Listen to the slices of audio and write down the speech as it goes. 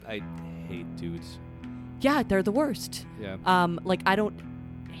I hate dudes. Yeah, they're the worst. Yeah. Like I don't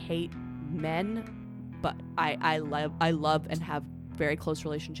hate men, but I love and have very close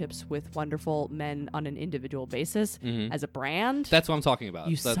relationships with wonderful men on an individual basis. As a brand. That's what I'm talking about.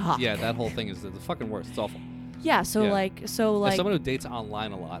 You suck. Yeah, that whole thing is the fucking worst. It's awful. Yeah, so like As someone who dates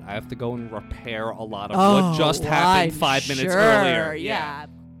online a lot, I have to go and repair a lot of what just happened 5 minutes earlier. Yeah.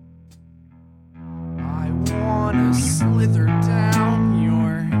 I wanna slither down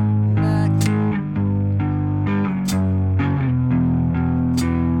your neck.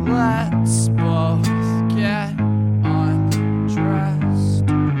 Let's both get undressed.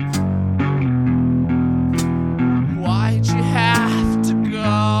 Why'd you have to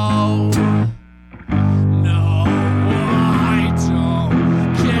go? No, I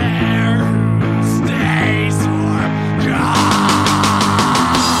don't care who stays or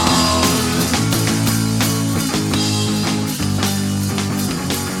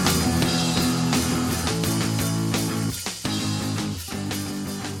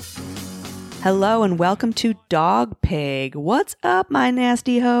Hello and welcome to Dog Pig. What's up, my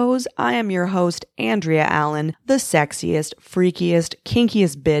nasty hoes? I am your host, Andrea Allen, the sexiest, freakiest,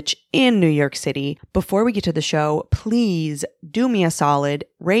 kinkiest bitch in New York City. Before we get to the show, please do me a solid,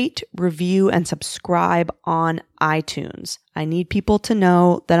 rate, review, and subscribe on iTunes. I need people to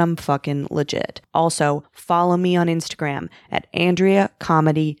know that I'm fucking legit. Also, follow me on Instagram at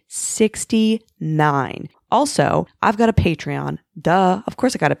AndreaComedy69. Also, I've got a Patreon. Duh, of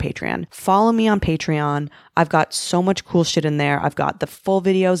course I got a Patreon. Follow me on Patreon. I've got so much cool shit in there. I've got the full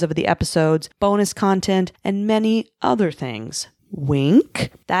videos of the episodes, bonus content, and many other things.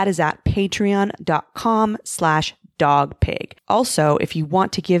 Wink. That is at patreon.com/dogpig. Also, if you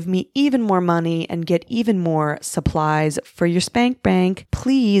want to give me even more money and get even more supplies for your spank bank,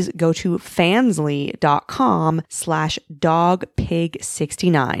 please go to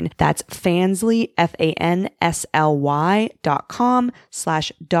fansly.com/dogpig69. That's Fansly,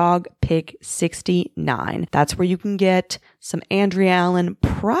 fansly.com/dogpig69. That's where you can get some Andrea Allen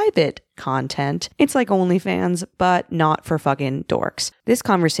private content. It's like OnlyFans, but not for fucking dorks. This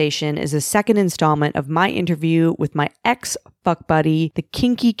conversation is the second installment of my interview with my ex-fuck buddy, the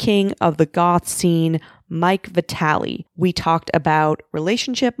kinky king of the goth scene, Mike Vitale. We talked about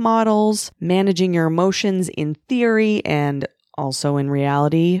relationship models, managing your emotions in theory and also in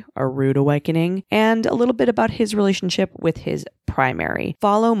reality, a rude awakening, and a little bit about his relationship with his primary.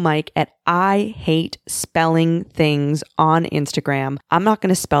 Follow Mike at I Hate Spelling Things on Instagram. I'm not going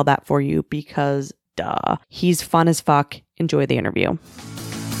to spell that for you because duh. He's fun as fuck. Enjoy the interview.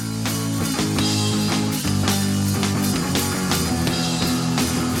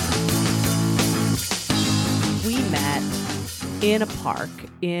 We met in a park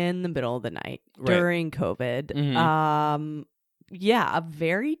in the middle of the night during COVID. Yeah, a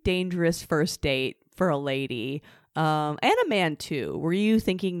very dangerous first date for a lady and a man too. Were you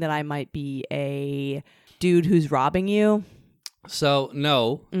thinking that I might be a dude who's robbing you? So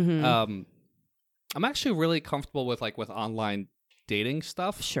no, I'm actually really comfortable with online dating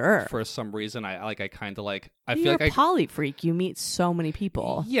stuff. Sure. For some reason, I feel You're like a poly freak. You meet so many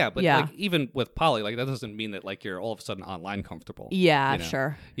people. Yeah, but like even with poly, like that doesn't mean that like you're all of a sudden online comfortable. Yeah, you know?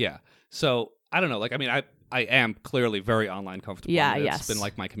 sure. Yeah. So I don't know. Like, I mean, I am clearly very online comfortable. Yeah, It's been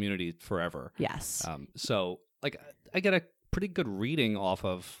like my community forever. Yes. So like I get a pretty good reading off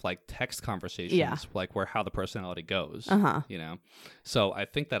of like text conversations, like where how the personality goes. You know. So I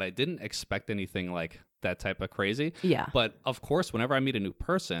think that I didn't expect anything like that type of crazy. Yeah. But of course, whenever I meet a new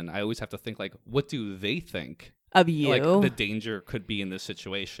person, I always have to think like, what do they think of you? Like the danger could be in this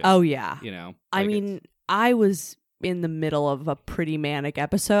situation. Oh yeah. You know. I mean, I was in the middle of a pretty manic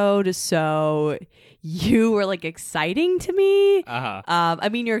episode, so you were like exciting to me. I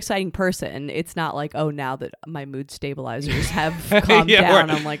mean, you're an exciting person. It's not like, oh, now that my mood stabilizers have calmed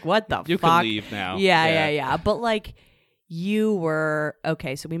down, I'm like, what the fuck? You can leave now. Yeah. But like, you were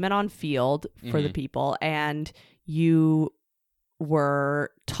okay. So we met on Field for the people, and you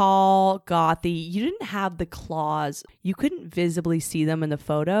were tall, gothy. You didn't have the claws. You couldn't visibly see them in the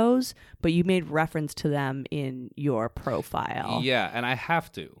photos, but you made reference to them in your profile. Yeah, and I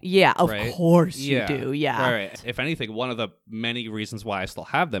have to. Yeah, of course you do. Yeah. Right. If anything, one of the many reasons why I still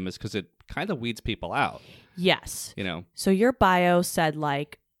have them is because it kind of weeds people out. Yes. You know. So your bio said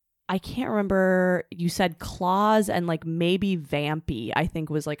like, I can't remember, you said claws and like maybe vampy, I think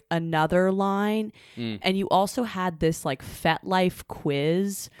was like another line. And you also had this like FetLife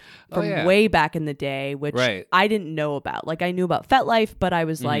quiz from way back in the day, which I didn't know about. Like I knew about FetLife, but I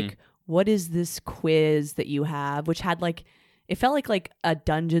was like, what is this quiz that you have? Which had like, It felt like a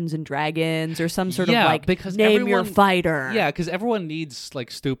Dungeons and Dragons or some sort of like because name your fighter. Yeah, because everyone needs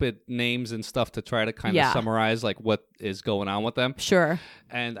like stupid names and stuff to try to kind of summarize like what is going on with them. Sure.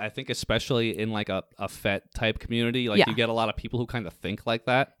 And I think especially in like a fet type community, like you get a lot of people who kind of think like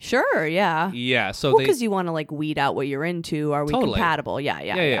that. Sure, yeah. Yeah, so because you want to like weed out what you're into. Are we compatible?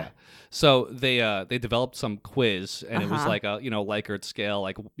 Yeah. So they developed some quiz, and it was like a Likert scale,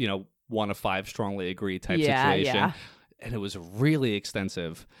 like 1 of 5 strongly agree type situation. Yeah. And it was really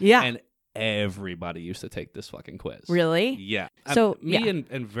extensive. Yeah. And everybody used to take this fucking quiz. Really? Yeah. So me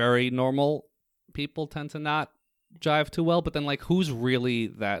and very normal people tend to not jive too well, but then like who's really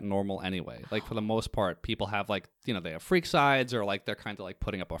that normal anyway? Like for the most part, people have like, they have freak sides, or like they're kind of like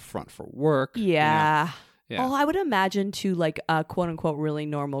putting up a front for work. Yeah. Yeah. Oh, I would imagine too, like a quote unquote really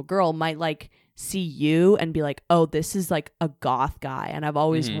normal girl might like see you and be like, oh, this is like a goth guy, and I've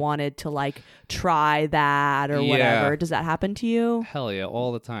always wanted to like try that or whatever. Does that happen to you? Hell yeah,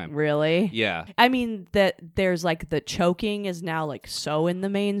 all the time. Really? Yeah. I mean, that there's like the choking is now like so in the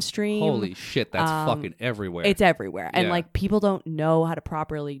mainstream. Holy shit, that's fucking everywhere. It's everywhere. And like people don't know how to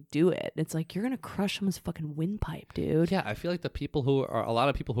properly do it. It's like you're gonna crush someone's fucking windpipe, dude. Yeah, I feel like a lot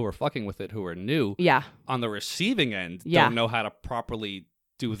of people who are fucking with it who are new on the receiving end don't know how to properly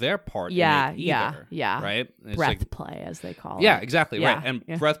do their part in it either, right? It's breath play, as they call it. Yeah, exactly, right. And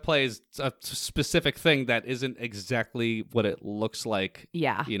breath play is a specific thing that isn't exactly what it looks like,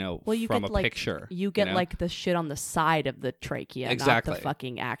 from a picture. You get like the shit on the side of the trachea, not the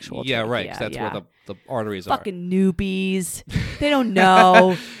fucking actual trachea. Yeah, right, that's where the arteries are. Fucking newbies. They don't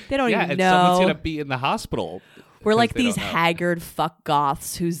know. They don't even know. Someone's going to be in the hospital. We're like these haggard fuck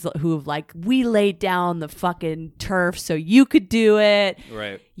goths who've like, we laid down the fucking turf so you could do it.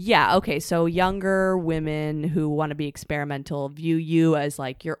 Right. Yeah. Okay. So younger women who want to be experimental view you as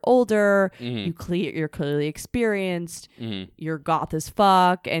like you're older, you're clearly experienced, you're goth as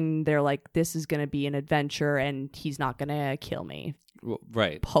fuck, and they're like, this is going to be an adventure and he's not going to kill me.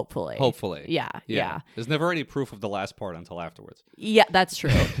 Right. Hopefully. Yeah. There's never any proof of the last part until afterwards. Yeah, that's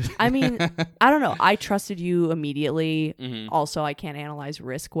true. I mean, I don't know. I trusted you immediately. Also, I can't analyze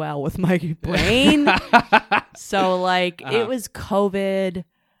risk well with my brain. So, like, it was COVID.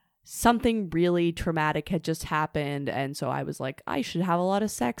 Something really traumatic had just happened, and so I was like, I should have a lot of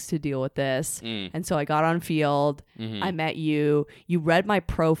sex to deal with this. And so I got on Field. I met you. You read my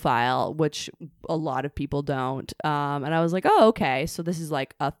profile, which a lot of people don't. And I was like, oh, okay. So this is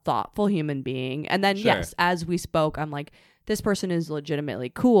like a thoughtful human being. And then yes, as we spoke, I'm like, this person is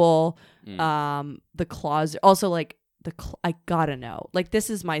legitimately cool. The closet also like I gotta know. Like, this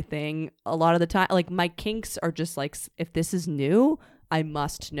is my thing a lot of the time. Like, my kinks are just like, if this is new, I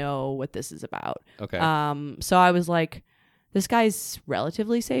must know what this is about. Okay. So I was like, this guy's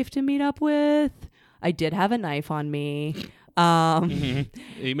relatively safe to meet up with. I did have a knife on me.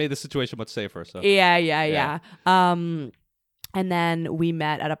 You made the situation much safer. So yeah. And then we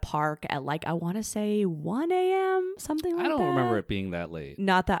met at a park at like, I want to say 1 a.m., something like that. I don't remember it being that late.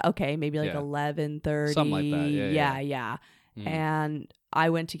 Not that, okay, maybe like 11:30. Something like that, yeah. And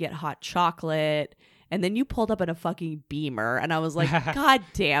I went to get hot chocolate, and then you pulled up in a fucking Beamer, and I was like, God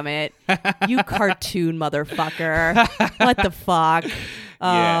damn it, you cartoon motherfucker. What the fuck?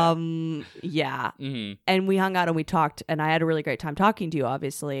 Yeah. And we hung out and we talked, and I had a really great time talking to you,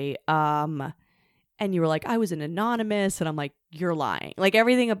 obviously. And you were like, I was an anonymous. And I'm like, you're lying. Like,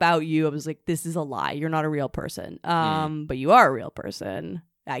 everything about you, I was like, this is a lie. You're not a real person. But you are a real person.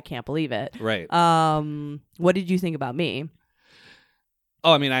 I can't believe it. Right. What did you think about me?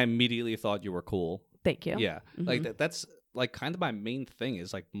 Oh, I mean, I immediately thought you were cool. Thank you. Yeah. Like, that's like kind of my main thing,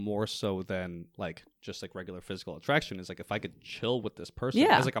 is like more so than like just like regular physical attraction, is like if I could chill with this person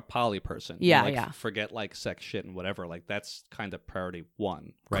as like a poly person. Forget like sex shit and whatever. Like, that's kind of priority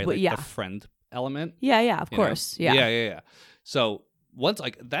one, right? Like the friend element. Of course. Yeah. So once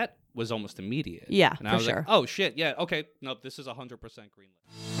like that was almost immediate. Yeah, and I was like, oh shit, yeah, okay, nope, this is 100% green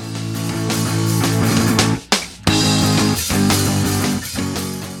lit.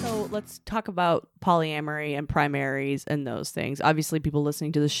 So let's talk about polyamory and primaries and those things. Obviously, people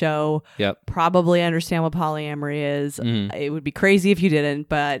listening to the show probably understand what polyamory is. It would be crazy if you didn't,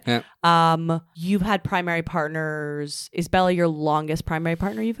 but you've had primary partners. Is Bella your longest primary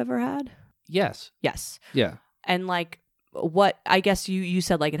partner you've ever had? Yes. Yeah. And like, what, I guess you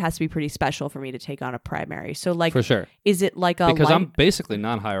said like it has to be pretty special for me to take on a primary. So like, for sure. Is it like a because I'm basically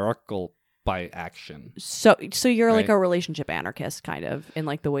non-hierarchical by action. So you're like a relationship anarchist kind of, in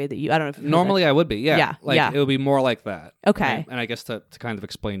like the way that you, I don't know if normally I would be. Yeah. It would be more like that. Okay. Right? And I guess to kind of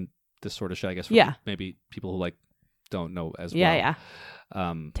explain this sort of shit, I guess for maybe people who like don't know as well. Yeah.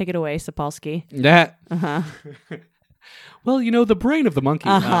 Take it away, Sapolsky. Yeah. Well, the brain of the monkey.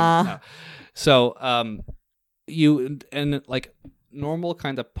 No. So, you and like normal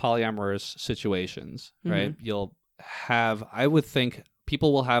kind of polyamorous situations, right? You'll have, I would think,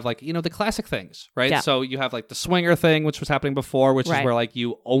 people will have like the classic things, right? Yeah. So you have like the swinger thing, which was happening before, which is where like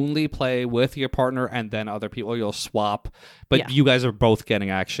you only play with your partner and then other people you'll swap, but you guys are both getting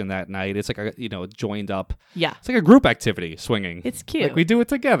action that night. It's like a joined up. Yeah, it's like a group activity swinging. it's cute. Like we do it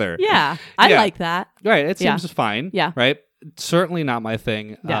together. Yeah, I like that. Right, it seems fine. Yeah, right. Certainly not my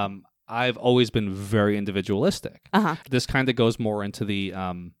thing. Yeah. I've always been very individualistic. This kind of goes more into the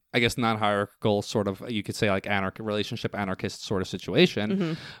I guess non-hierarchical sort of, you could say like relationship anarchist sort of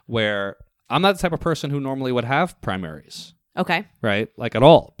situation where I'm not the type of person who normally would have primaries. Okay. Right? Like at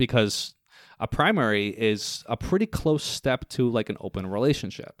all, because a primary is a pretty close step to like an open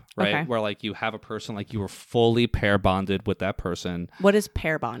relationship, right? Okay. Where like you have a person, like you are fully pair bonded with that person. What does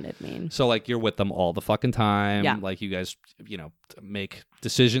pair bonded mean? So like you're with them all the fucking time. Yeah. Like you guys, make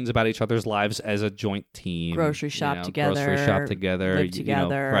decisions about each other's lives as a joint team. Grocery shop together. Live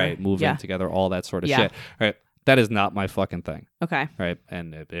together. Right. Move in together, all that sort of shit. Right. That is not my fucking thing. Okay. Right.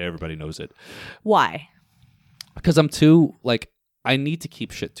 And everybody knows it. Why? Because I'm too, like, I need to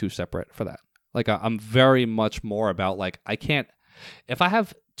keep shit too separate for that. Like, I'm very much more about, like, I can't, if I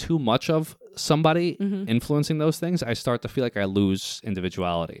have too much of somebody influencing those things, I start to feel like I lose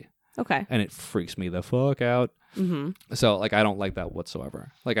individuality. Okay. And it freaks me the fuck out. So, like, I don't like that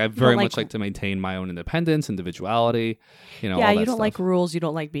whatsoever. Like, I You very don't much like to maintain my own independence, individuality, all yeah, that you don't stuff. like rules. You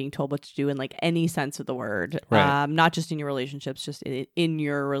don't like being told what to do in like any sense of the word. Right. Not just in your relationships, just in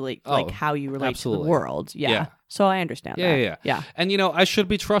your like how you relate absolutely. to the world. Yeah. So I understand that. Yeah. And, I should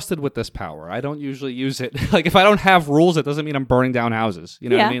be trusted with this power. I don't usually use it. Like, if I don't have rules, it doesn't mean I'm burning down houses. You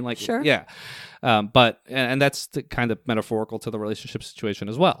know what I mean? Like, sure. Yeah. But, and that's the kind of metaphorical to the relationship situation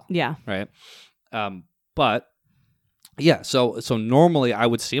as well. Yeah. Right. But, yeah. So normally I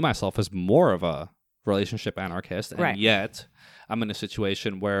would see myself as more of a relationship anarchist. And yet I'm in a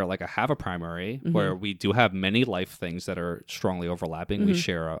situation where, like, I have a primary where we do have many life things that are strongly overlapping. We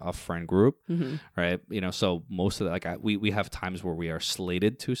share a friend group, right? So most of the, like, we have times where we are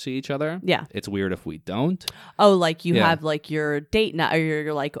slated to see each other. Yeah. It's weird if we don't. Oh, like you have like your date night, or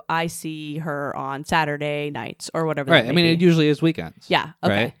you're like, I see her on Saturday nights or whatever. Right. I mean, it usually is weekends. Yeah.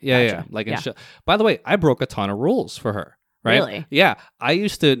 Okay. Right? Yeah. Gotcha. Yeah. Like, by the way, I broke a ton of rules for her. Right? Really? Yeah. I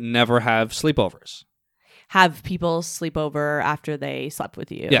used to never have sleepovers. Have people sleep over after they slept with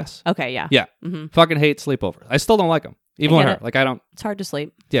you? Yes. Okay, yeah. Yeah. Fucking hate sleepovers. I still don't like them. Even with her. Like, I don't. It's hard to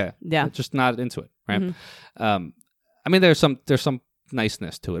sleep. Yeah. Yeah. Just not into it. Right. I mean, there's some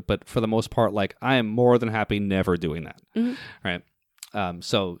niceness to it, but for the most part, like, I am more than happy never doing that. Right.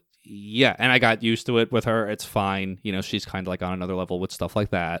 So, yeah. And I got used to it with her. It's fine. She's kind of like on another level with stuff like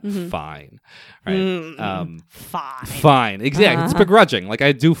that. Fine. Right. Fine. Exactly. It's begrudging. Like,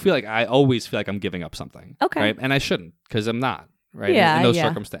 I do feel like I always feel like I'm giving up something. Okay. Right. And I shouldn't, because I'm not. Right. Yeah, in those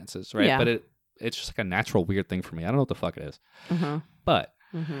circumstances. Right. Yeah. But it's just like a natural weird thing for me. I don't know what the fuck it is. But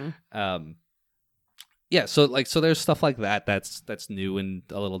yeah, so there's stuff like that that's new and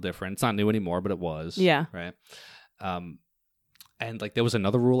a little different. It's not new anymore, but it was. Yeah. Right. And like there was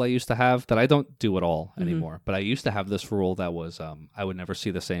another rule I used to have that I don't do at all anymore. But I used to have this rule that was I would never see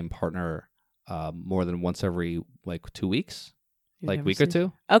the same partner more than once every like 2 weeks, like week or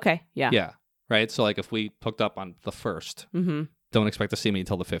two. Okay. Yeah. Yeah. Right. So like if we hooked up on the 1st, don't expect to see me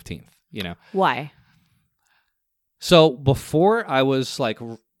until the 15th. Why? So before I was like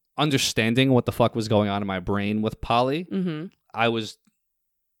understanding what the fuck was going on in my brain with poly, I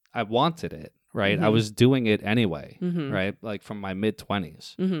wanted it. Right. I was doing it anyway. Right. Like from my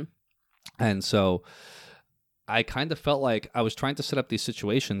mid-20s. And so I kind of felt like I was trying to set up these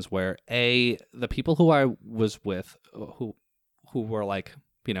situations where the people who I was with, who were like,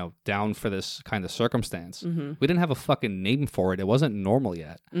 down for this kind of circumstance, we didn't have a fucking name for it. It wasn't normal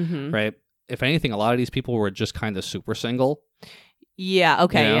yet. Right. If anything, a lot of these people were just kind of super single. Yeah.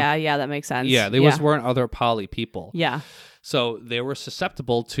 Okay. Yeah. That makes sense. Yeah. They weren't other poly people. Yeah. So they were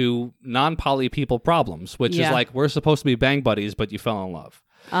susceptible to non-poly people problems, which is like, we're supposed to be bang buddies, but you fell in love.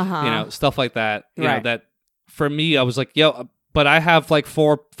 Stuff like that. You know, that for me, I was like, but I have like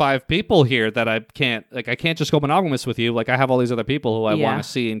 4 or 5 people here that I can't just go monogamous with you. Like I have all these other people who I want to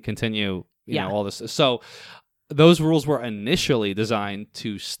see and continue, all this. So those rules were initially designed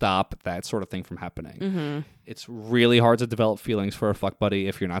to stop that sort of thing from happening. It's really hard to develop feelings for a fuck buddy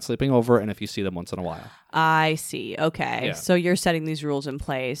if you're not sleeping over and if you see them once in a while. I see. Okay. Yeah. So you're setting these rules in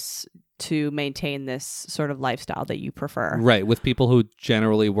place to maintain this sort of lifestyle that you prefer. Right. With people who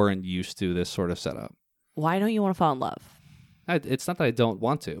generally weren't used to this sort of setup. Why don't you want to fall in love? It's not that I don't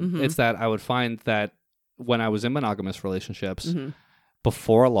want to. It's that I would find that when I was in monogamous relationships,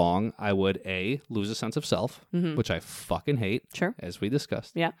 before long, I would A, lose a sense of self, which I fucking hate, as we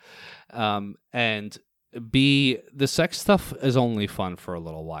discussed. Yeah. And B, the sex stuff is only fun for a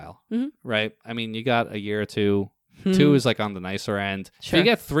little while, right? I mean, you got a year or two. 2 is like on the nicer end. Sure. If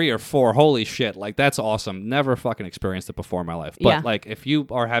you get 3 or 4, holy shit, like that's awesome. Never fucking experienced it before in my life. But like if you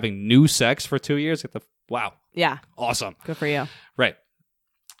are having new sex for 2 years, wow. Yeah. Awesome. Good for you. Right.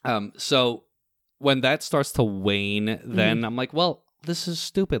 So when that starts to wane, then I'm like, well, this is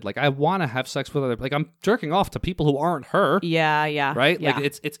stupid. Like I want to have sex with other, like I'm jerking off to people who aren't her. Yeah, yeah. Right? Yeah.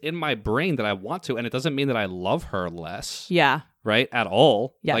 Like it's in my brain that I want to, and it doesn't mean that I love her less. Yeah. Right? At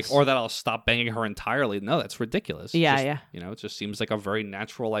all. Yes. Like, or that I'll stop banging her entirely. No, that's ridiculous. Yeah, just, yeah. You know, it just seems like a very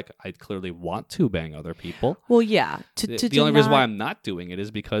natural, like, I clearly want to bang other people. Well, yeah. The only reason why I'm not doing it is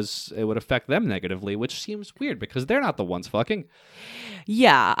because it would affect them negatively, which seems weird because they're not the ones fucking.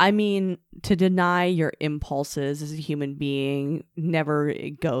 Yeah. I mean, to deny your impulses as a human being never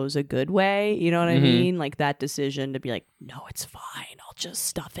goes a good way. You know what I mean? Like that decision to be like, no, it's fine. I'll just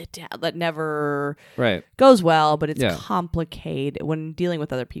stuff it down. That never goes well, but it's complicated. When dealing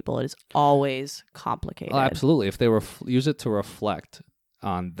with other people, it is always complicated. Oh, absolutely. If they use it to reflect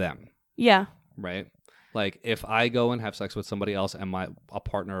on them. Yeah. Right? Like if I go and have sex with somebody else and a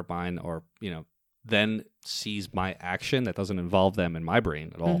partner of mine or, then sees my action that doesn't involve them in my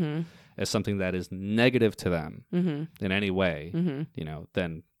brain at all as something that is negative to them in any way,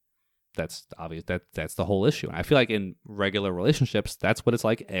 then that's obvious. That's the whole issue. And I feel like in regular relationships, that's what it's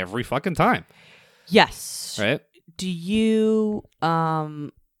like every fucking time. Yes. Right? Do you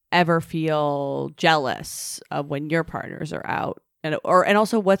ever feel jealous of when your partners are out? And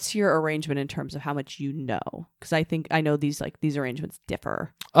also, what's your arrangement in terms of how much you know? Because I know these arrangements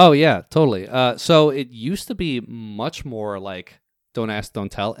differ. Oh yeah, totally. So it used to be much more like don't ask,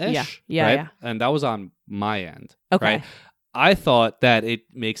 don't tell ish. Yeah, right? Yeah. And that was on my end. Okay. Right? I thought that it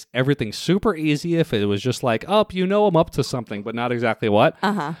makes everything super easy if it was just like, oh, I'm up to something, but not exactly what.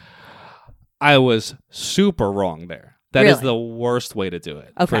 I was super wrong there. That is the worst way to do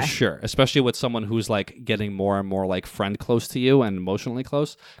it, for sure. Especially with someone who's like getting more and more like friend close to you and emotionally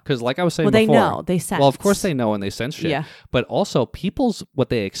close. Because like I was saying before. They know. They sense. Well, of course they know and they sense shit. Yeah. But also what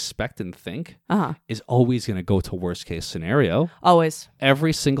they expect and think is always going to go to worst case scenario. Always.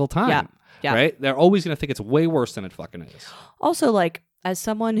 Every single time. Yeah. Yeah. Right? They're always going to think it's way worse than it fucking is. Also, like, as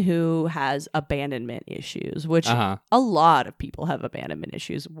someone who has abandonment issues, which a lot of people have abandonment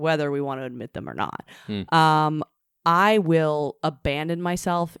issues, whether we want to admit them or not, I will abandon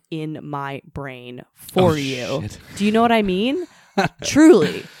myself in my brain for you. Shit. Do you know what I mean?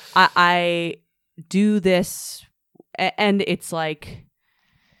 Truly. I do this, and it's like,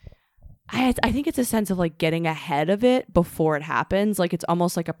 I think it's a sense of like getting ahead of it before it happens. Like it's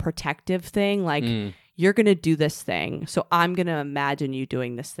almost like a protective thing. Like you're going to do this thing. So I'm going to imagine you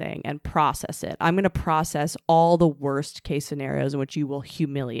doing this thing and process it. I'm going to process all the worst case scenarios in which you will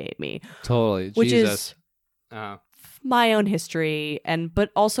humiliate me. Totally. Which Jesus. is my own history.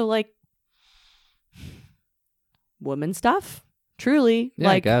 But also like woman stuff. Truly. Yeah,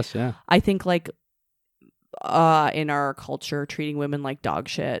 like, I guess. Yeah. I think like in our culture, treating women like dog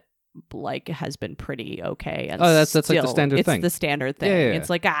shit like has been pretty okay, and that's like the standard thing. It's the standard thing. Yeah. It's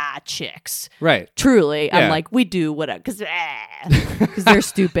like chicks, right? Truly, I'm like we do whatever because they're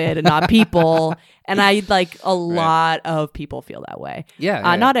stupid and not people, and I like a lot of people feel that way.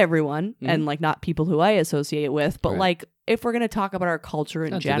 Yeah, not everyone, and like not people who I associate with, but like if we're gonna talk about our culture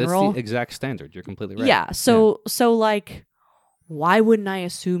in general, that's the exact standard. You're completely right. Yeah. So like, why wouldn't I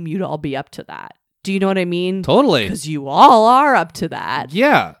assume you'd all be up to that? Do you know what I mean? Totally. Because you all are up to that.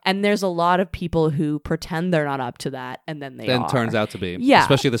 Yeah. And there's a lot of people who pretend they're not up to that, and then they are. Turns out to be. Yeah.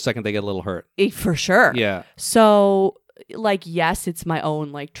 Especially the second they get a litlittle hurt. For sure. Yeah. So, like, yes, it's my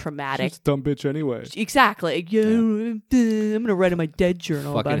own, like, traumatic. She's a dumb bitch anyway. Exactly. Yeah. I'm going to write in my dead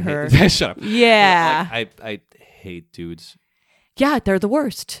journal Fucking about her. Shut up. Yeah. I hate dudes. Yeah, they're the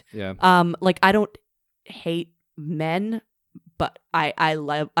worst. Yeah. Like, I don't hate men, but I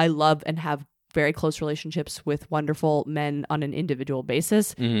love and have very close relationships with wonderful men on an individual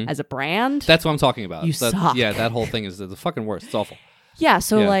basis as a brand. That's what I'm talking about. You suck. Yeah, that whole thing is the fucking worst. It's awful. Yeah,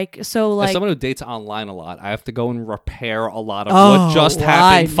 so like as someone who dates online a lot, I have to go and repair a lot of what just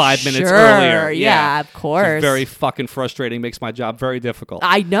happened 5 minutes earlier. Yeah, of course. It's very fucking frustrating. Makes my job very difficult.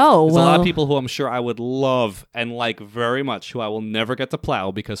 I know. There's a lot of people who I'm sure I would love and like very much who I will never get to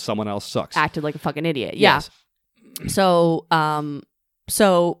plow because someone else sucks. Acted like a fucking idiot. Yeah. Yes.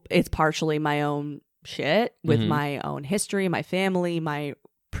 So it's partially my own shit with my own history, my family, my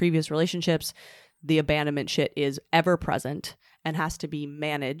previous relationships. The abandonment shit is ever present and has to be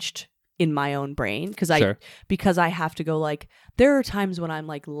managed in my own brain because I have to go like, there are times when I'm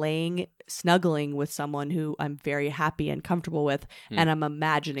like snuggling with someone who I'm very happy and comfortable with, and I'm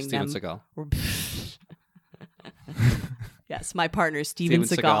imagining Steven Seagal. Yes, my partner Steven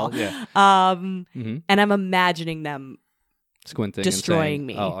Seagal. Yeah. And I'm imagining them squinting, destroying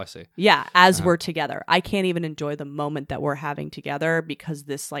me. Oh, I see. Yeah, as we're together. I can't even enjoy the moment that we're having together because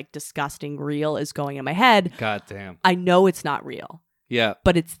this like disgusting reel is going in my head. God damn. I know it's not real. Yeah.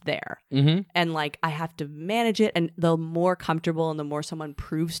 But it's there. Mm-hmm. And like I have to manage it. And the more comfortable and the more someone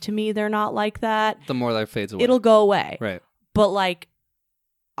proves to me they're not like that, the more that fades away. It'll go away. Right. But like,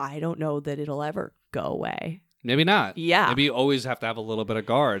 I don't know that it'll ever go away. Maybe not. Yeah. Maybe you always have to have a little bit of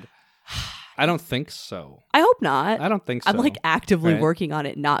guard. I don't think so. I hope not. I don't think so. I'm like actively working on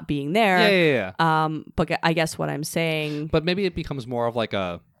it not being there. Yeah. But I guess what I'm saying. But maybe it becomes more of like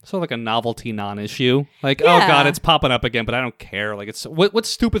a sort of like a novelty non-issue. Like, oh God, it's popping up again, but I don't care. Like, it's what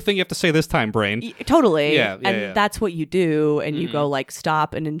stupid thing you have to say this time, brain? Totally. Yeah. And that's what you do. And you go like,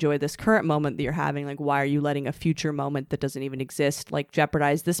 stop and enjoy this current moment that you're having. Like, why are you letting a future moment that doesn't even exist, like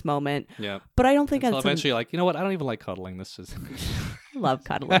jeopardize this moment? Yeah. But I don't think until eventually like, you know what? I don't even like cuddling. This is I love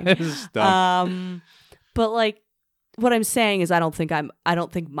cuddling. This is dumb. But like what I'm saying is I don't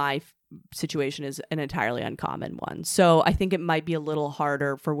think my situation is an entirely uncommon one. So I think it might be a little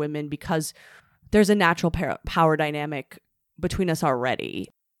harder for women because there's a natural power dynamic between us already.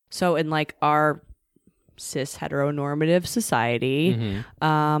 So in like our cis heteronormative society,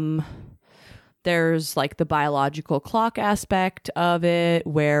 there's like the biological clock aspect of it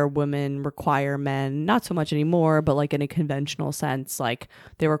where women require men, not so much anymore, but like in a conventional sense, like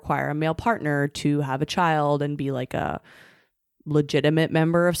they require a male partner to have a child and be like a legitimate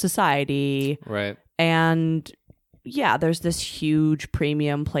member of society. Right. And yeah, there's this huge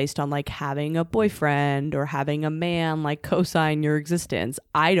premium placed on like having a boyfriend or having a man like co-sign your existence.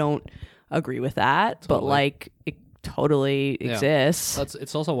 I don't agree with that, but like it totally exists.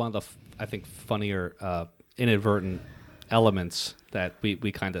 It's also one of the I think funnier inadvertent elements that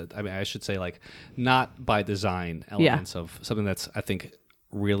we kind of, I mean, I should say like not by design elements of something that's I think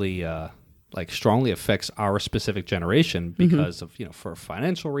really like strongly affects our specific generation because of, you know, for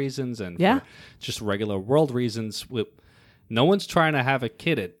financial reasons and for just regular world reasons. No one's trying to have a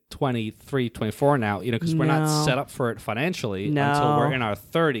kid at 23, 24 now, you know, because we're not set up for it financially until we're in our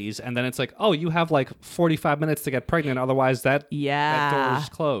 30s. And then it's like, oh, you have like 45 minutes to get pregnant. Otherwise that door is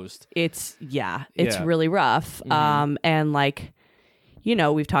closed. It's really rough. And like, you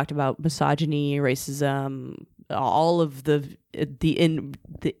know, we've talked about misogyny, racism, all of the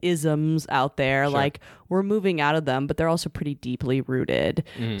isms out there. Like we're moving out of them, but they're also pretty deeply rooted.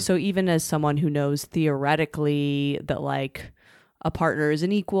 So even as someone who knows theoretically that like a partner is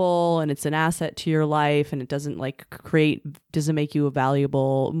an equal and it's an asset to your life and it doesn't make you a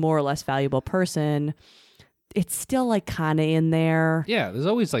valuable, more or less valuable person, it's still like kind of in there. Yeah, there's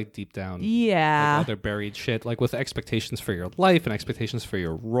always like deep down like other buried shit, like with expectations for your life and expectations for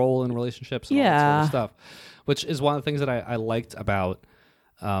your role in relationships and all that sort of stuff, which is one of the things that I liked about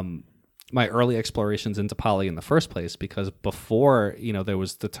my early explorations into poly in the first place, because before, you know, there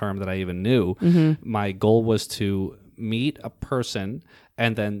was the term that I even knew, my goal was to meet a person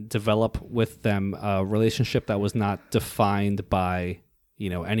and then develop with them a relationship that was not defined by,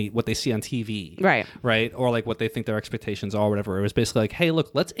 you know, what they see on TV. Right. Or like what they think their expectations are, or whatever. It was basically like, hey, look,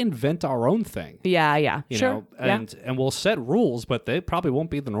 let's invent our own thing. You know? And we'll set rules, but they probably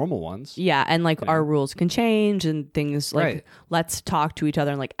won't be the normal ones. Yeah. And like our rules can change and things like let's talk to each other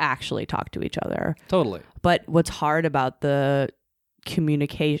and like actually talk to each other. Totally. But what's hard about the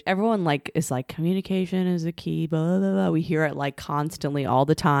communication, everyone like is like communication is the key, blah, blah, blah. We hear it like constantly all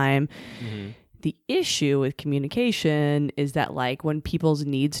the time. The issue with communication is that like when people's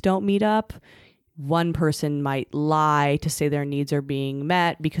needs don't meet up, one person might lie to say their needs are being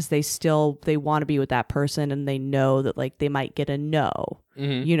met because they want to be with that person and they know that like they might get a no.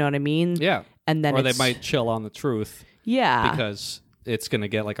 You know what I mean? Yeah. And then they might chill on the truth. Yeah. Because it's going to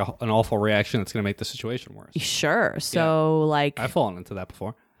get like an awful reaction that's going to make the situation worse. Sure. So like I've fallen into that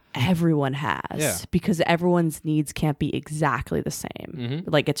before. Everyone has, because everyone's needs can't be exactly the same.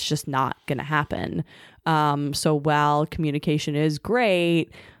 Like it's just not going to happen. So while communication is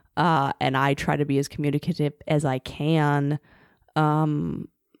great, and I try to be as communicative as I can,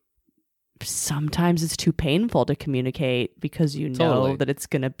 sometimes it's too painful to communicate because you know that it's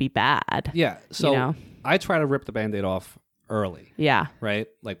going to be bad. Yeah. So you know? I try to rip the Band-Aid off early. Yeah. Right?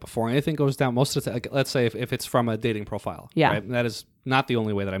 Like before anything goes down, most of the time, like, let's say if it's from a dating profile. Yeah. Right? And that is not the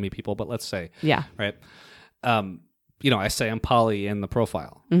only way that I meet people, but let's say. Yeah. Right? I say I'm poly in the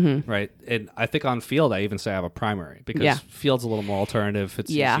profile, right? And I think on Field, I even say I have a primary because Field's a little more alternative.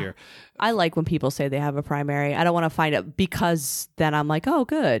 It's easier. I like when people say they have a primary. I don't want to find it because then I'm like, oh,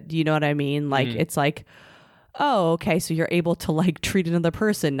 good. You know what I mean? Like, it's like, oh, okay, so you're able to like treat another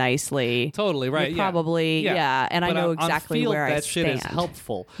person nicely. Totally, right. Probably, yeah. And but I know exactly on Field, where I that stand. shit is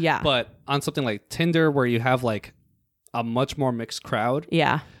helpful. Yeah. But on something like Tinder where you have like a much more mixed crowd.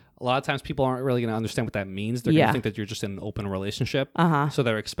 Yeah. A lot of times people aren't really going to understand what that means. They're going to think that you're just in an open relationship. So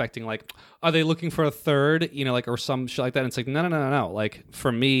they're expecting like, are they looking for a third, like, or some shit like that? And it's like, no. Like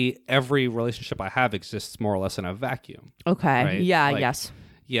for me, every relationship I have exists more or less in a vacuum. Okay. Right? Yeah, like, yes.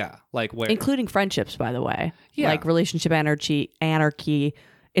 Yeah. Like where. Including friendships, by the way. Yeah. Like relationship anarchy.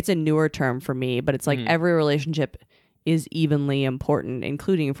 It's a newer term for me, but it's like every relationship is evenly important,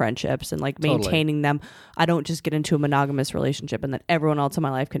 including friendships and like maintaining them. I don't just get into a monogamous relationship and then everyone else in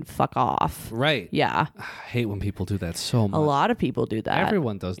my life can fuck off. Right. Yeah. I hate when people do that so much. A lot of people do that.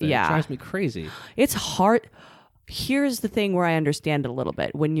 Everyone does that. Yeah. It drives me crazy. It's hard. Here's the thing where I understand it a little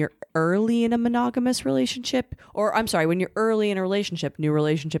bit. When you're early in a monogamous relationship, or I'm sorry, when you're early in a relationship, new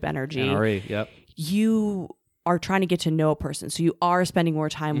relationship energy, NRE, yep. You are trying to get to know a person. So you are spending more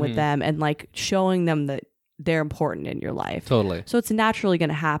time with them and like showing them that they're important in your life. Totally. So it's naturally going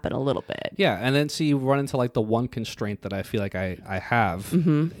to happen a little bit. Yeah. And then you run into like the one constraint that I feel like I have.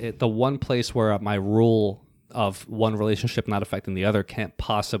 The one place where my rule of one relationship not affecting the other can't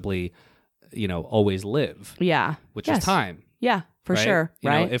possibly, always live. Yeah. Which is time. Yeah, for sure.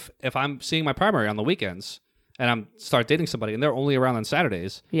 Right. If I'm seeing my primary on the weekends and I'm start dating somebody and they're only around on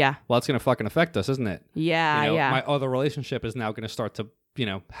Saturdays. Yeah. Well, it's going to fucking affect us, isn't it? Yeah. My other relationship is now going to start to,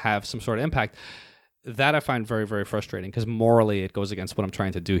 have some sort of impact. That I find very, very frustrating because morally it goes against what I'm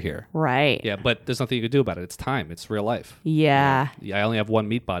trying to do here. Right. Yeah, but there's nothing you can do about it. It's time. It's real life. Yeah. I only have one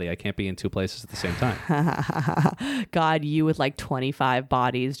meat body. I can't be in two places at the same time. God, you with like 25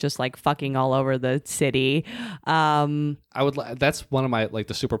 bodies just like fucking all over the city. I would. That's one of my like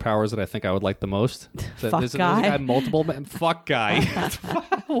the superpowers that I think I would like the most. Fuck guy. Multiple fuck guy.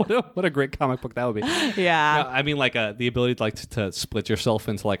 What a great comic book that would be. Yeah. No, I mean like the ability to split yourself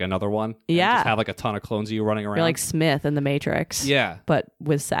into like another one. Yeah. Just have like a ton of clones of you running around. You're like Smith in the Matrix. Yeah. But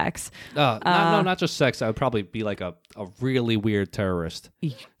with sex. No, not just sex. I would probably be like a really weird terrorist.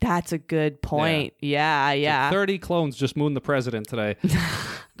 That's a good point. Yeah. Yeah. Like 30 clones just mooned the president today.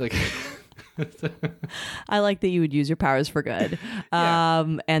 Like. I like that you would use your powers for good.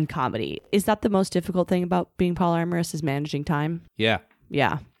 And comedy. Is that the most difficult thing about being polyamorous is managing time? Yeah.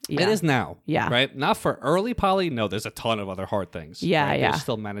 Yeah. It is now. Yeah. Right? Not for early poly. No, there's a ton of other hard things. Yeah. Right? Yeah. There's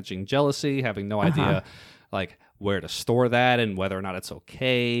still managing jealousy, having no idea like where to store that and whether or not it's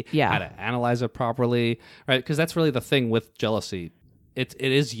okay. Yeah. How to analyze it properly. Right? Because that's really the thing with jealousy. It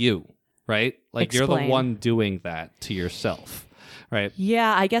is you. Right? Like you're the one doing that to yourself. Right.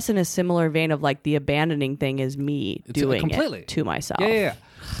 Yeah, I guess in a similar vein of like the abandoning thing is me doing completely. It to myself. Yeah.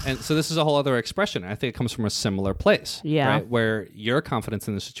 And so this is a whole other expression. I think it comes from a similar place. Yeah. Right? Where your confidence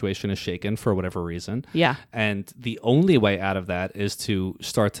in the situation is shaken for whatever reason. Yeah. And the only way out of that is to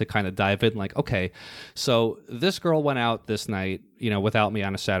start to kind of dive in like, okay, so this girl went out this night, without me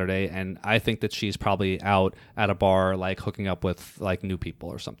on a Saturday, and I think that she's probably out at a bar, like hooking up with like new people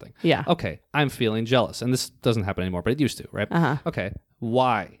or something. Yeah. Okay, I'm feeling jealous. And this doesn't happen anymore, but it used to, right? Okay,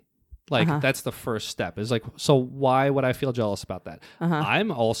 why? Like, that's the first step is like, so why would I feel jealous about that? I'm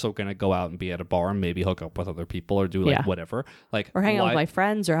also going to go out and be at a bar and maybe hook up with other people or do like whatever. Like, or hang out with my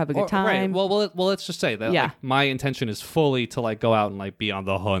friends or have a good time. Right. Well, let's just say that like, my intention is fully to like go out and like be on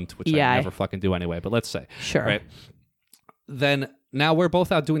the hunt, which I never fucking do anyway. But let's say. Sure. Right. Then now we're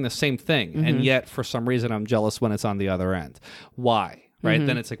both out doing the same thing. And yet for some reason I'm jealous when it's on the other end. Why? Right.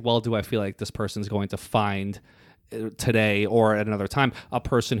 Then it's like, well, do I feel like this person's going to find today or at another time a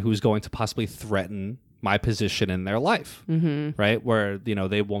person who's going to possibly threaten my position in their life, right? Where,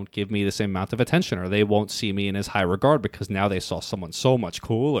 they won't give me the same amount of attention or they won't see me in as high regard because now they saw someone so much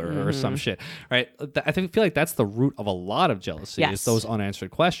cooler or some shit, right? I feel like that's the root of a lot of jealousy is those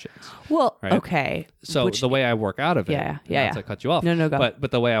unanswered questions. Well, right? Okay. So the way I work out of it, not to cut you off. No, go.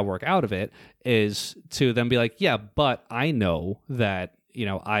 But the way I work out of it is to then be like, yeah, but I know that,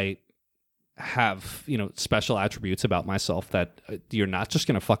 I have special attributes about myself that you're not just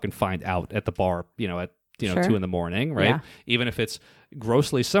gonna fucking find out at the bar at 2 a.m, right? Even if it's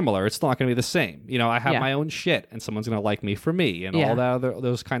grossly similar, it's not gonna be the same. I have my own shit and someone's gonna like me for me and all that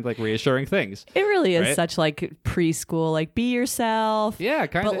those kind of like reassuring things. It really is such like preschool, like be yourself. Yeah,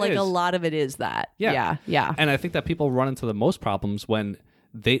 kind of. But like a lot of it is that. Yeah. And I think that people run into the most problems when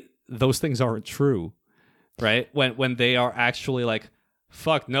those things aren't true, right? When they are actually like,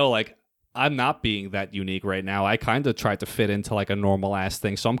 fuck no, like I'm not being that unique right now. I kind of tried to fit into like a normal ass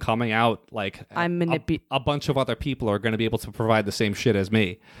thing. So I'm coming out like a bunch of other people are going to be able to provide the same shit as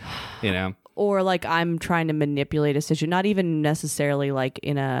me, you know? Or like I'm trying to manipulate a situation, not even necessarily like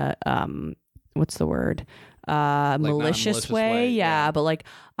in a, what's the word? Malicious way. Yeah. But like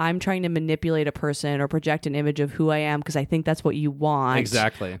I'm trying to manipulate a person or project an image of who I am because I think that's what you want.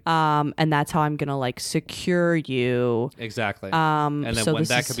 Exactly. And that's how I'm going to like secure you. Exactly. And then so when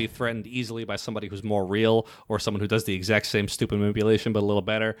that could be threatened easily by somebody who's more real or someone who does the exact same stupid manipulation but a little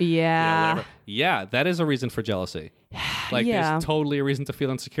better. Yeah. You know, yeah, that is a reason for jealousy. Like there's totally a reason to feel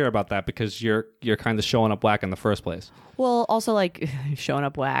insecure about that because you're kind of showing up whack in the first place. Well, also like showing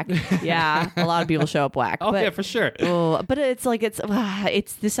up whack. Yeah, a lot of people show up whack. Oh yeah, for sure. But it's like it's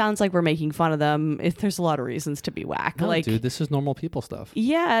this sounds like we're making fun of them. There's a lot of reasons to be whack. No, like, dude, this is normal people stuff.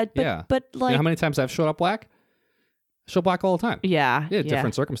 Yeah, but like, you know how many times I've showed up whack? I show up whack all the time. Yeah,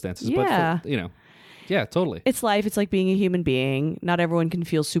 different circumstances. Yeah, but yeah, totally. It's life. It's like being a human being. Not everyone can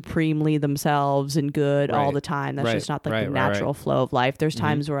feel supremely themselves and good all the time. That's just not like the natural flow of life. There's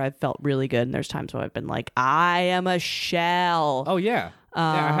times where I've felt really good, and there's times where I've been like, I am a shell. Oh yeah.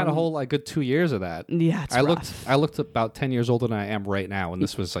 Yeah, I had a whole good 2 years of that. Yeah, it's rough. I looked about 10 years older than I am right now, and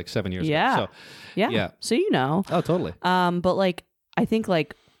this was like 7 years ago. So, yeah. So you know. Oh, totally. But like I think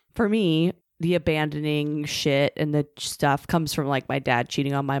like for me, the abandoning shit and the stuff comes from like my dad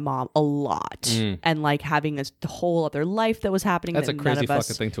cheating on my mom a lot and like having this whole other life that was happening. That's a crazy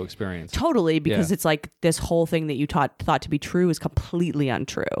fucking thing to experience. Totally, because it's like this whole thing that you thought to be true is completely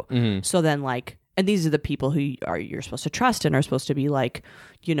untrue. So then like, and these are the people who you're supposed to trust and are supposed to be like,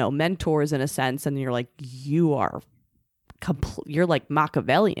 you know, mentors in a sense. And you're like, you're like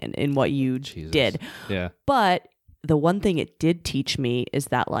Machiavellian in what you did. Yeah. But the one thing it did teach me is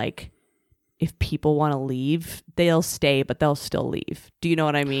that like, if people want to leave, they'll stay, but they'll still leave. Do you know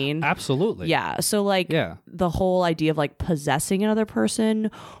what I mean? Absolutely. Yeah. So like the whole idea of like possessing another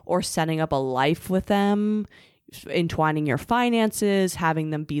person or setting up a life with them, entwining your finances, having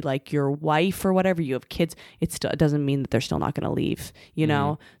them be like your wife or whatever, you have kids, it doesn't mean that they're still not going to leave, you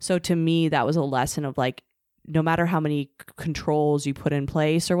know? So to me, that was a lesson of like, no matter how many controls you put in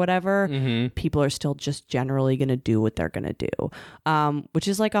place or whatever, people are still just generally going to do what they're going to do, which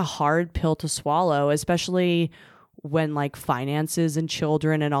is like a hard pill to swallow, especially when like finances and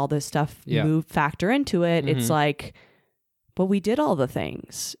children and all this stuff factor into it. It's like, but we did all the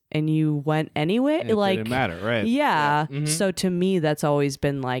things and you went anyway. It like, didn't matter, right? Yeah. So to me, that's always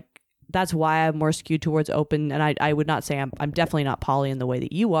been like, that's why I'm more skewed towards open. And I would not say I'm definitely not poly in the way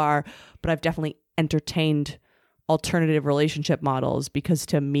that you are, but I've definitely entertained alternative relationship models because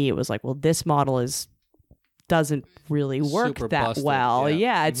to me it was like, well, this model doesn't really work super that busted. well.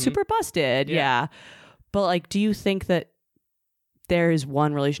 Yeah, it's super busted. Yeah. But like, do you think that there is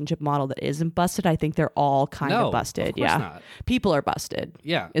one relationship model that isn't busted? I think they're all kind of busted. Of course not. People are busted.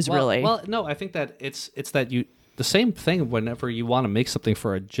 Yeah. Really. Well, no, I think that it's that the same thing whenever you want to make something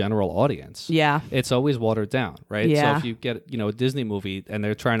for a general audience. Yeah. It's always watered down, right? Yeah. So if you get, a Disney movie and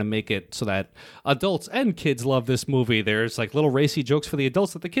they're trying to make it so that adults and kids love this movie, there's like little racy jokes for the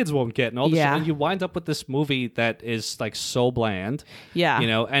adults that the kids won't get and all this shit, and you wind up with this movie that is like so bland. Yeah.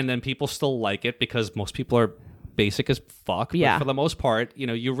 And then people still like it because most people are basic as fuck. Yeah. But for the most part,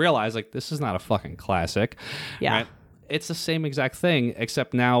 you realize like this is not a fucking classic. Yeah. Right? It's the same exact thing,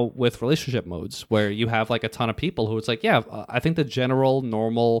 except now with relationship modes where you have like a ton of people who it's like, I think the general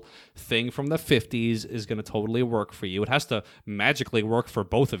normal thing from the 50s is going to totally work for you. It has to magically work for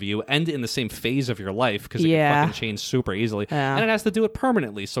both of you and in the same phase of your life because it can fucking change super easily. Yeah. And it has to do it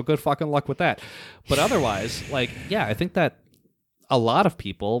permanently. So good fucking luck with that. But otherwise, I think that a lot of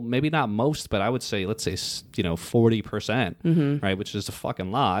people, maybe not most, but I would say, let's say, 40%, right, which is a fucking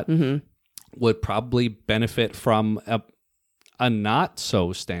lot, would probably benefit from a not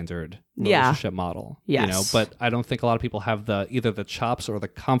so standard relationship model. Yes. But I don't think a lot of people have either the chops or the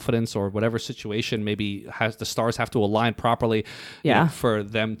confidence or whatever situation maybe the stars have to align properly for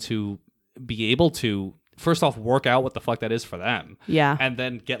them to be able to first off work out what the fuck that is for them. Yeah. And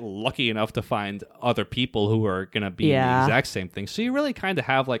then get lucky enough to find other people who are going to be the exact same thing. So you really kind of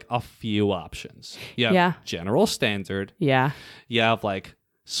have like a few options. You have general standard. Yeah. You have like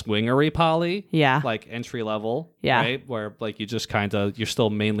swingery poly, like entry level, yeah, right? Where like you just kind of, you're still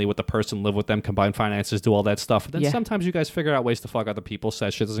mainly with the person, live with them, combine finances, do all that stuff. And then sometimes you guys figure out ways to fuck other people so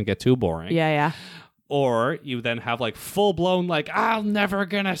that shit doesn't get too boring. Yeah, yeah. Or you then have like full blown, like, I'm never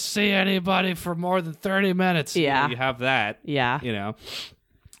gonna see anybody for more than 30 minutes. Yeah. You have that. Yeah. You know?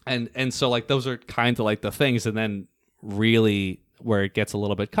 And so like those are kind of like the things. And then really where it gets a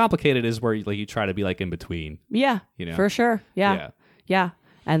little bit complicated is where like you try to be like in between. Yeah. You know? For sure. Yeah. Yeah.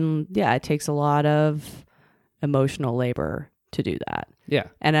 And yeah, it takes a lot of emotional labor to do that. Yeah.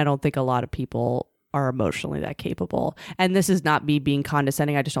 And I don't think a lot of people are emotionally that capable. And this is not me being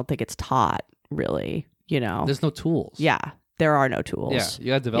condescending. I just don't think it's taught, really, There's no tools. Yeah. There are no tools. Yeah.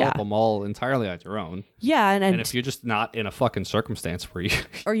 You got to develop them all entirely on your own. Yeah. And if you're just not in a fucking circumstance where you...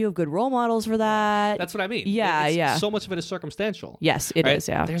 or you have good role models for that. That's what I mean. Yeah. So much of it is circumstantial. Yes, it is.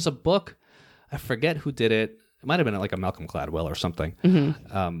 Yeah. There's a book, I forget who did it. It might have been like a Malcolm Gladwell or something.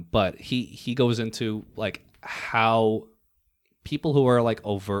 But he goes into like how people who are like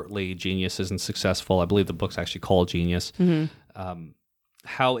overtly geniuses and successful, I believe the book's actually called Genius,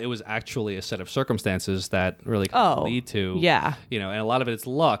 how it was actually a set of circumstances that really lead to, and a lot of it is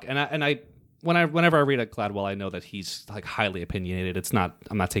luck. Whenever I read a Gladwell, I know that he's like highly opinionated.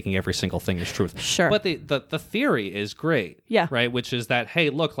 I'm not taking every single thing as truth. Sure. But the theory is great. Yeah. Right. Which is that, hey,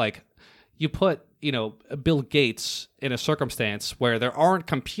 look, like you put, Bill Gates in a circumstance where there aren't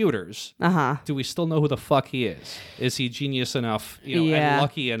computers. Do we still know who the fuck he is? Is he genius enough, and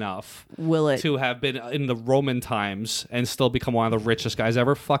lucky enough to have been in the Roman times and still become one of the richest guys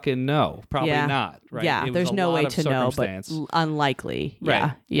ever? Fucking no. Probably not. Right? Yeah, there's no way to know, but unlikely.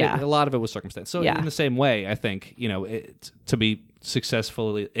 Right. Yeah. A lot of it was circumstance. So in the same way, I think, to be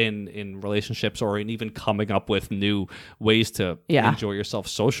successful in relationships or in even coming up with new ways to enjoy yourself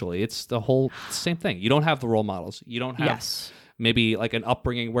socially, it's the whole same thing. You don't have the role models. You don't have maybe like an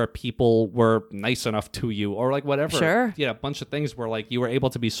upbringing where people were nice enough to you or like whatever. Sure. A bunch of things where like you were able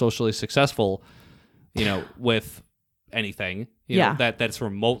to be socially successful, with anything, that's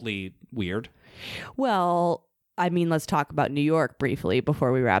remotely weird. Well, I mean, let's talk about New York briefly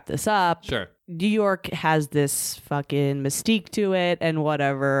before we wrap this up. Sure. New York has this fucking mystique to it and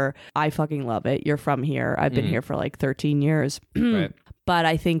whatever. I fucking love it. You're from here. I've been here for like 13 years. Right. But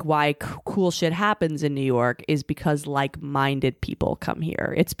I think why cool shit happens in New York is because like-minded people come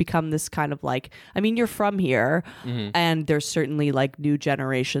here. It's become this kind of like, I mean, you're from here and there's certainly like new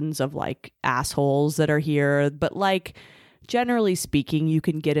generations of like assholes that are here. But like, generally speaking, you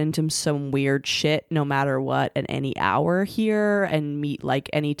can get into some weird shit no matter what at any hour here and meet like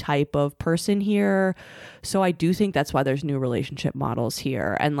any type of person here. So I do think that's why there's new relationship models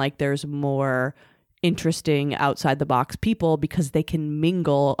here. And like there's more interesting outside the box people because they can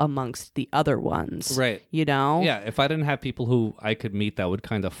mingle amongst the other ones. Right. Yeah. If I didn't have people who I could meet that would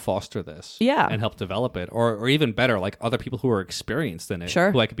kind of foster this and help develop it, or even better, like other people who are experienced in it,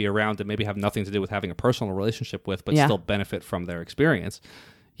 who I could be around and maybe have nothing to do with having a personal relationship with, but still benefit from their experience.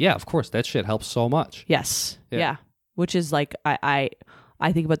 Yeah, of course. That shit helps so much. Yes. Yeah. Which is like,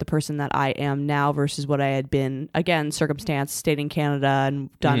 I think about the person that I am now versus what I had been. Again, circumstance, stayed in Canada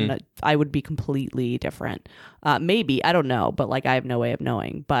and done, I would be completely different. Maybe, I don't know, but like I have no way of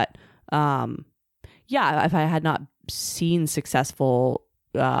knowing. But if I had not seen successful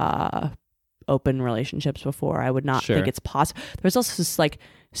open relationships before, I would not think it's possible. There's also this like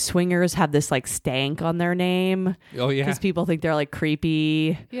swingers have this like stank on their name. Oh yeah, because people think they're like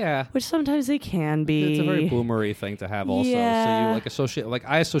creepy. Yeah, which sometimes they can be. It's a very boomery thing to have also. Yeah. So you like associate, like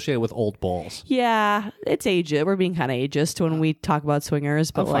I associate it with old balls. Yeah, it's ageist. We're being kind of ageist when we talk about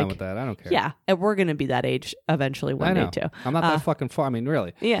swingers, but I'm like fine with that. I don't care. Yeah, and we're gonna be that age eventually one day too. I'm not that fucking far. I mean,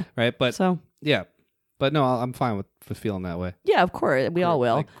 really. Yeah. Right. But so yeah. But no, I'm fine with feeling that way. Yeah, of course. We all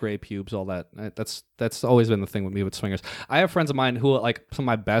will. Like gray pubes, all that. That's always been the thing with me with swingers. I have friends of mine who are like some of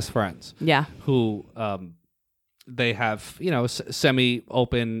my best friends. Yeah. Who they have,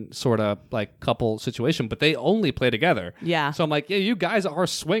 semi-open sort of like couple situation, but they only play together. Yeah. So I'm like, yeah, you guys are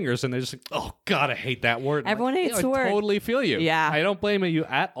swingers. And they're just like, oh, God, I hate that word. Everyone hates the word. I totally feel you. Yeah. I don't blame you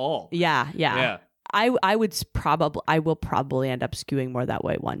at all. Yeah. I will probably end up skewing more that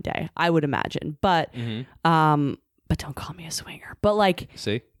way one day. I would imagine, but don't call me a swinger. But like,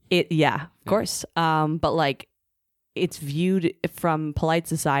 see it, of course. But like, it's viewed from polite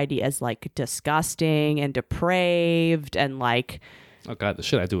society as like disgusting and depraved and like. Oh God, the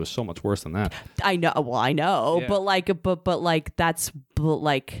shit I do is so much worse than that. I know. Well, I know, yeah. but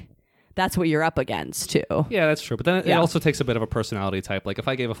that's what you're up against too. Yeah, that's true. But then it also takes a bit of a personality type. Like if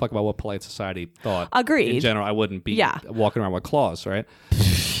I gave a fuck about what polite society thought, agreed. In general, I wouldn't be walking around with claws, right?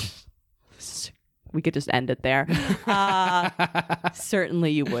 We could just end it there.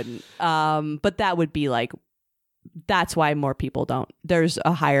 Certainly you wouldn't. But that would be like, that's why more people don't. There's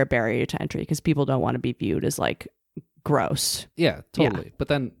a higher barrier to entry because people don't want to be viewed as like gross. Yeah, totally. Yeah. But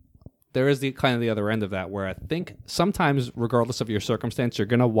then there is the kind of the other end of that where I think sometimes, regardless of your circumstance, you're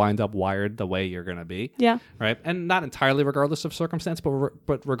going to wind up wired the way you're going to be. Yeah. Right. And not entirely regardless of circumstance, but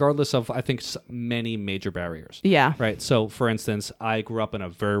regardless of, I think, many major barriers. Yeah. Right. So, for instance, I grew up in a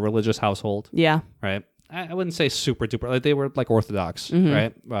very religious household. Yeah. Right. I wouldn't say super duper. Like they were like Orthodox,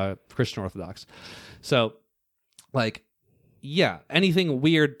 right? Christian Orthodox. So, like, yeah, anything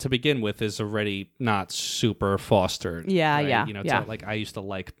weird to begin with is already not super fostered. Yeah, right? yeah, You know, yeah. like I used to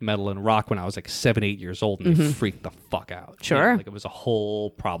like metal and rock when I was like 7, 8 years old, and they freaked the fuck out. Sure. You know, like it was a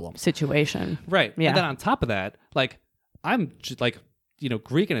whole problem. Situation. Right. Yeah. And then on top of that, like I'm just like, you know,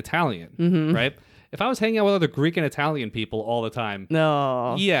 Greek and Italian, right? If I was hanging out with other Greek and Italian people all the time,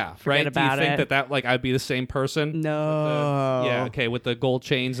 No. yeah, right. about Do you think it. that like I'd be the same person? No. Yeah, okay, with the gold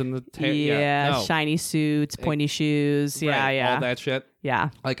chains and the no. Shiny suits, pointy shoes. Yeah, Right, yeah. all that shit. Yeah.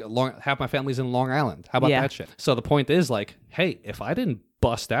 Like half my family's in Long Island. How about Yeah. that shit? So the point is like, hey, if I didn't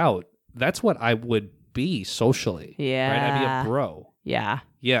bust out, that's what I would be socially. Yeah. Right? I'd be a bro. Yeah.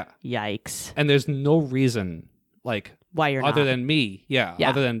 Yeah. Yikes. And there's no reason like Why you're other not. than me, Yeah.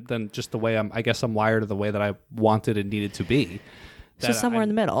 other than just the way I guess I'm wired or the way that I wanted and needed to be. So that somewhere in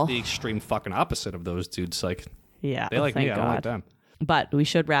the middle. The extreme fucking opposite of those dudes. Like Yeah. they like thank me, I don't like God. them. But we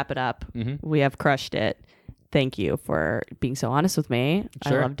should wrap it up. We have crushed it. Thank you for being so honest with me.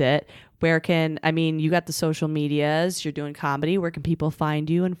 Sure. I loved it. You got the social medias, you're doing comedy. Where can people find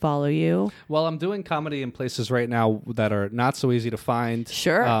you and follow you? Well, I'm doing comedy in places right now that are not so easy to find.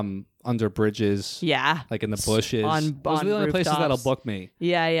 Sure. Under bridges. Yeah. Like in the bushes. On Those are the only places rooftops. that'll book me.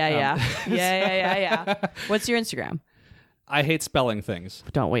 Yeah. Yeah. What's your Instagram? I hate spelling things.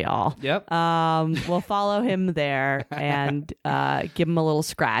 Don't we all? Yep. We'll follow him there and give him a little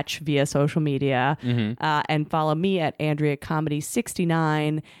scratch via social media. And follow me at Andrea Comedy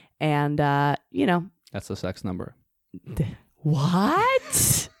 69. And, That's the sex number.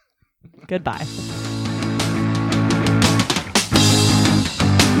 what? Goodbye.